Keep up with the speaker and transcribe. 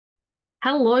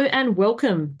Hello and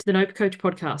welcome to the Nope Coach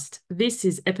podcast. This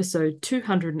is episode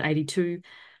 282.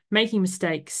 Making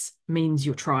mistakes means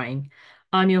you're trying.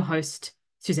 I'm your host,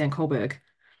 Suzanne Culberg.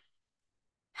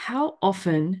 How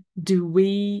often do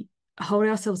we hold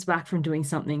ourselves back from doing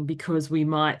something because we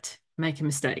might make a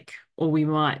mistake, or we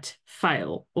might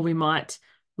fail, or we might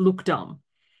look dumb?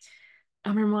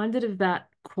 I'm reminded of that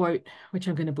quote, which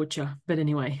I'm going to butcher, but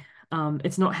anyway,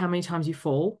 it's not how many times you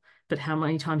fall, but how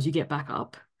many times you get back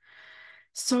up.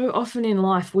 So often in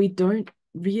life, we don't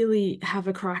really have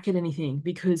a crack at anything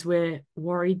because we're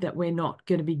worried that we're not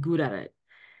going to be good at it.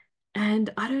 And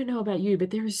I don't know about you, but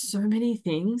there are so many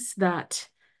things that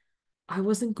I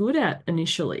wasn't good at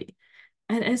initially.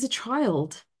 And as a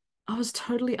child, I was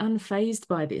totally unfazed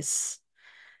by this.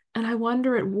 And I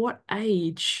wonder at what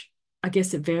age, I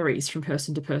guess it varies from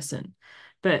person to person,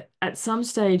 but at some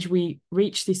stage we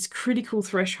reach this critical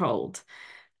threshold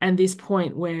and this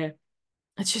point where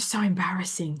it's just so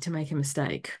embarrassing to make a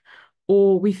mistake.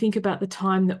 Or we think about the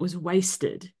time that was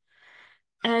wasted.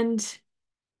 And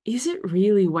is it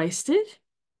really wasted?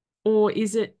 Or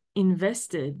is it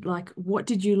invested? Like, what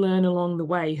did you learn along the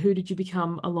way? Who did you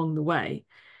become along the way?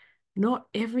 Not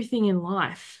everything in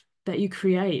life that you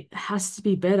create has to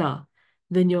be better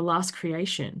than your last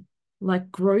creation.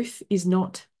 Like, growth is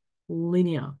not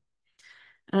linear.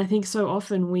 And I think so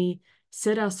often we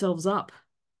set ourselves up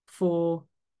for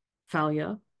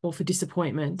failure or for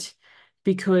disappointment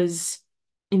because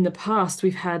in the past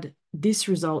we've had this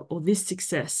result or this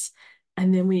success,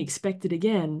 and then we expect it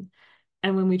again.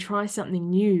 And when we try something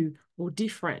new or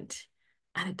different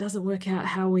and it doesn't work out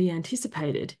how we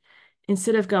anticipated,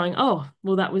 instead of going, oh,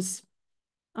 well, that was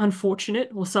unfortunate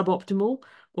or suboptimal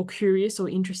or curious or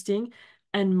interesting,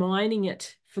 and mining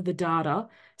it for the data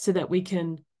so that we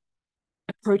can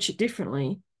approach it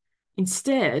differently.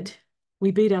 Instead, we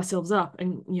beat ourselves up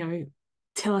and,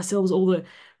 tell ourselves all the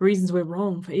reasons we're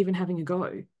wrong for even having a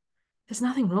go. There's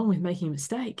nothing wrong with making a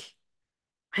mistake.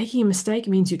 Making a mistake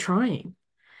means you're trying.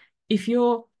 If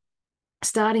you're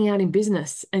starting out in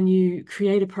business and you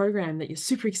create a program that you're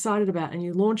super excited about and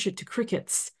you launch it to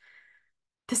crickets,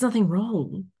 there's nothing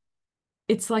wrong.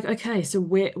 It's like, okay, so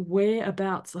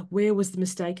whereabouts, like where was the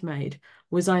mistake made?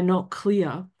 Was I not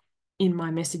clear in my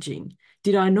messaging?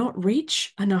 Did I not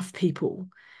reach enough people?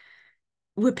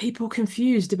 Were people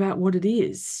confused about what it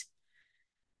is?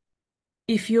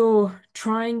 If you're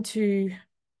trying to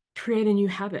create a new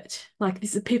habit, like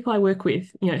this is people I work with,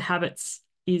 habits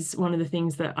is one of the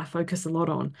things that I focus a lot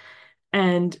on.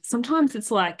 And sometimes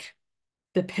it's like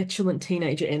the petulant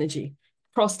teenager energy,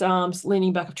 crossed arms,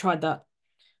 leaning back. I've tried that.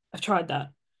 I've tried that.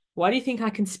 Why do you think I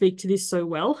can speak to this so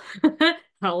well?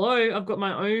 Hello, I've got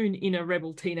my own inner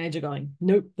rebel teenager going,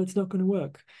 nope, that's not going to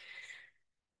work.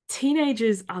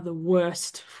 Teenagers are the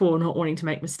worst for not wanting to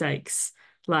make mistakes,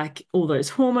 like all those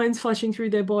hormones flashing through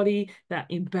their body, that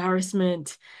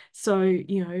embarrassment. So,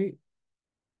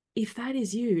 if that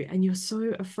is you and you're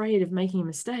so afraid of making a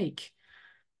mistake,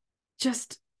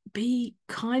 just be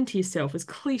kind to yourself. As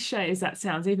cliche as that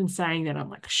sounds, even saying that, I'm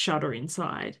like shudder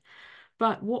inside.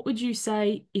 But what would you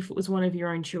say if it was one of your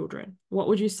own children? What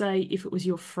would you say if it was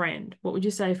your friend? What would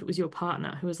you say if it was your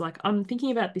partner who was like, I'm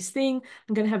thinking about this thing,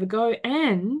 I'm going to have a go.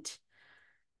 And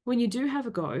when you do have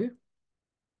a go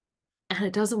and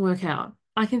it doesn't work out,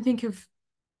 I can think of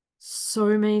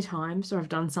so many times where I've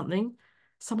done something,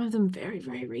 some of them very,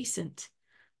 very recent,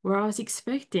 where I was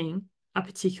expecting a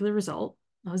particular result,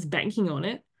 I was banking on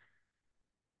it,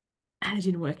 and it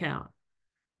didn't work out.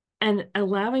 And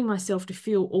allowing myself to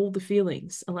feel all the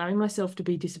feelings, allowing myself to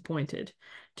be disappointed,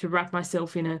 to wrap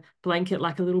myself in a blanket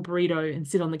like a little burrito and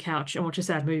sit on the couch and watch a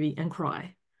sad movie and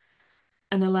cry,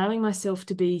 and allowing myself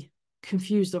to be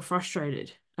confused or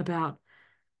frustrated about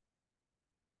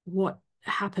what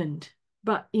happened.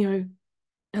 But,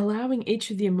 allowing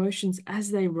each of the emotions as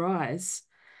they rise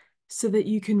so that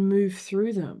you can move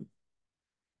through them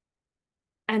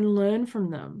and learn from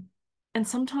them. And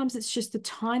sometimes it's just the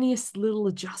tiniest little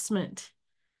adjustment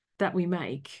that we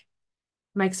make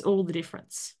makes all the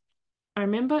difference. I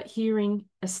remember hearing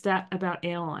a stat about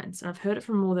airlines, and I've heard it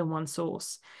from more than one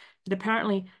source, that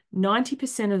apparently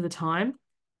 90% of the time,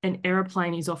 an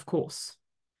aeroplane is off course.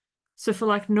 So for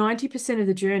like 90% of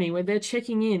the journey, where they're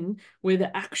checking in where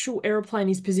the actual aeroplane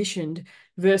is positioned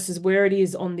versus where it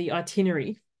is on the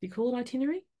itinerary. Do you call it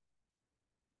itinerary?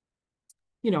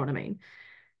 You know what I mean.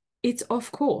 It's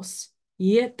off course,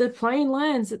 yet the plane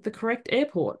lands at the correct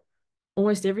airport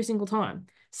almost every single time.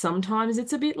 Sometimes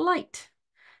it's a bit late.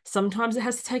 Sometimes it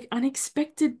has to take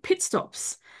unexpected pit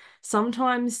stops.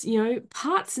 Sometimes,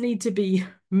 parts need to be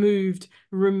moved,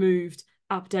 removed,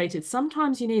 updated.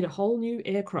 Sometimes you need a whole new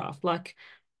aircraft. Like,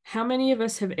 how many of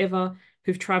us have ever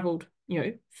who've traveled,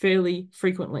 fairly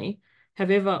frequently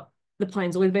have ever, the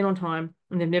plane's always been on time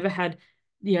and they've never had,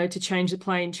 to change the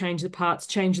plane, change the parts,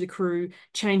 change the crew,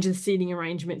 change the seating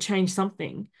arrangement, change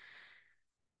something.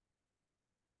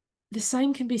 The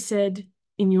same can be said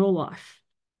in your life.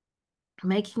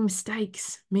 Making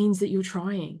mistakes means that you're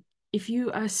trying. If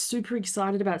you are super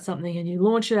excited about something and you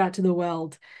launch it out to the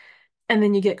world and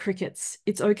then you get crickets,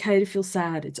 it's okay to feel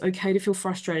sad. It's okay to feel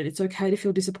frustrated. It's okay to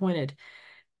feel disappointed.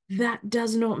 That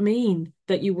does not mean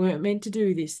that you weren't meant to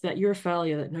do this, that you're a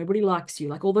failure, that nobody likes you.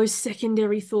 Like all those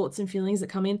secondary thoughts and feelings that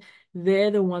come in,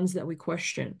 they're the ones that we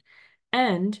question.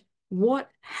 And what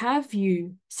have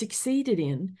you succeeded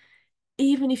in,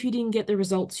 even if you didn't get the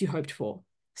results you hoped for?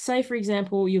 Say, for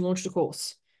example, you launched a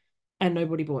course and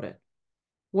nobody bought it.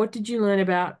 What did you learn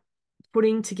about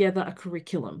putting together a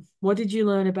curriculum? What did you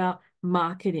learn about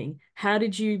marketing? How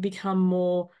did you become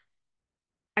more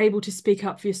able to speak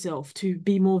up for yourself, to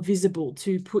be more visible,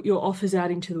 to put your offers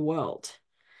out into the world?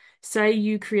 Say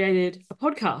you created a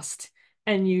podcast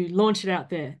and you launch it out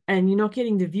there and you're not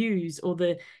getting the views or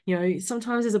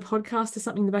sometimes there's a podcast or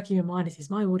something in the back of your mind is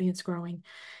my audience growing?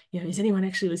 Is anyone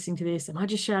actually listening to this? Am I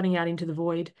just shouting out into the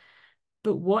void?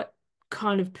 But what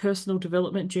kind of personal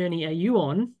development journey are you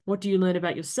on? What do you learn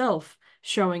about yourself?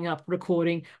 Showing up,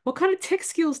 recording. What kind of tech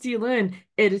skills do you learn?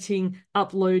 Editing,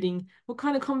 uploading. What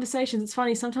kind of conversations? It's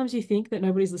funny. Sometimes you think that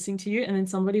nobody's listening to you, and then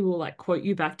somebody will like quote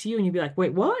you back to you, and you'll be like,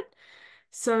 wait, what?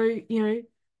 So,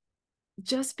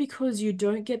 just because you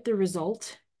don't get the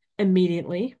result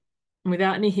immediately,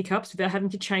 without any hiccups, without having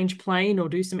to change plane or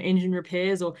do some engine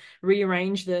repairs or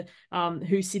rearrange the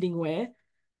who's sitting where,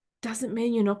 doesn't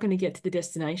mean you're not going to get to the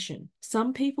destination.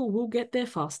 Some people will get there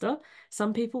faster.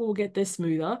 Some people will get there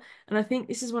smoother. And I think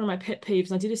this is one of my pet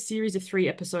peeves. And I did a series of 3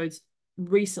 episodes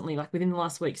recently, like within the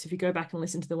last week. So if you go back and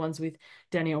listen to the ones with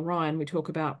Danielle Ryan, we talk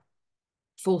about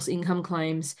false income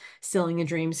claims, selling a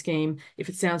dream scheme. If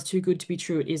it sounds too good to be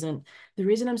true, it isn't. The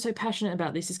reason I'm so passionate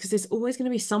about this is because there's always going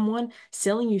to be someone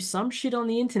selling you some shit on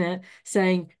the internet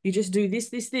saying, you just do this,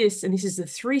 this, this, and this is the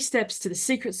 3 steps to the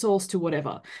secret sauce to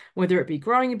whatever, whether it be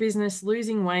growing a business,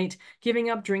 losing weight, giving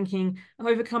up drinking,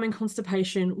 overcoming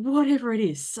constipation, whatever it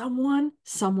is, someone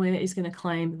somewhere is going to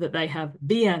claim that they have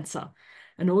the answer.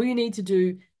 And all you need to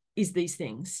do is these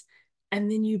things. And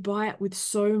then you buy it with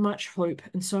so much hope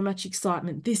and so much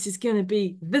excitement. This is going to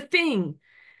be the thing.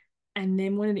 And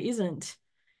then when it isn't,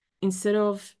 instead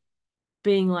of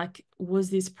being like, was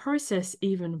this process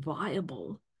even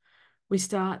viable? We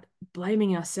start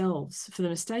blaming ourselves for the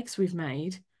mistakes we've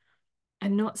made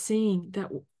and not seeing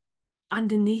that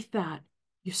underneath that,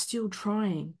 you're still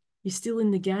trying. You're still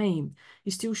in the game.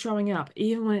 You're still showing up,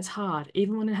 even when it's hard,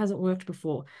 even when it hasn't worked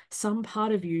before. Some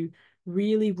part of you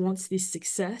really wants this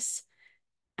success.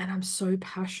 And I'm so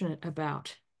passionate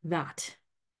about that.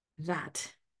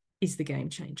 That is the game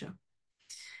changer.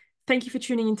 Thank you for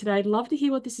tuning in today. I'd love to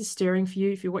hear what this is stirring for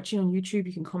you. If you're watching on YouTube,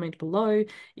 you can comment below.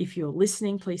 If you're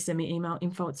listening, please send me email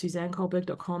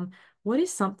info@suzanneculberg.com. What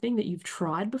is something that you've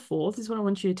tried before? This is what I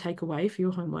want you to take away for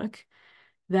your homework,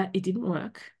 that it didn't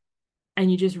work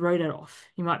and you just wrote it off.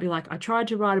 You might be like, I tried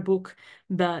to write a book,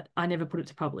 but I never put it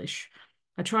to publish.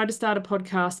 I tried to start a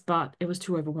podcast, but it was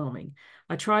too overwhelming.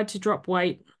 I tried to drop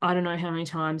weight, I don't know how many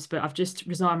times, but I've just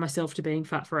resigned myself to being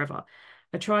fat forever.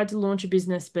 I tried to launch a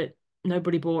business, but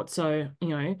nobody bought. So,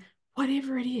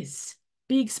 whatever it is,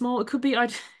 big, small, it could be,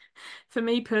 for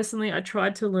me personally, I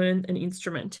tried to learn an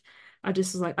instrument. I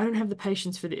just was like, I don't have the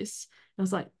patience for this. I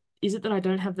was like, is it that I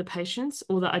don't have the patience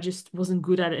or that I just wasn't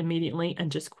good at it immediately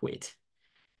and just quit?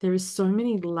 There is so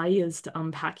many layers to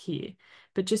unpack here.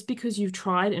 But just because you've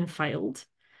tried and failed,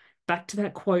 back to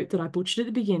that quote that I butchered at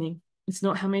the beginning, it's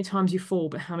not how many times you fall,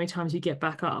 but how many times you get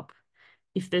back up.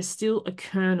 If there's still a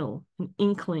kernel, an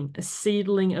inkling, a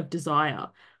seedling of desire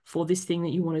for this thing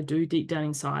that you want to do deep down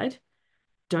inside,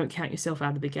 don't count yourself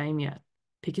out of the game yet.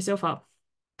 Pick yourself up,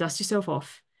 dust yourself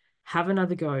off, have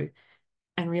another go,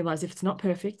 and realize if it's not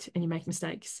perfect and you make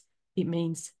mistakes, it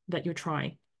means that you're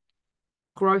trying.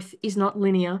 Growth is not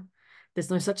linear. There's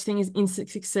no such thing as instant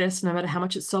success, no matter how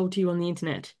much it's sold to you on the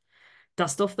internet.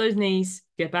 Dust off those knees,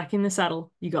 get back in the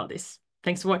saddle. You got this.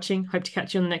 Thanks for watching. Hope to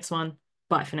catch you on the next one.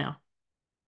 Bye for now.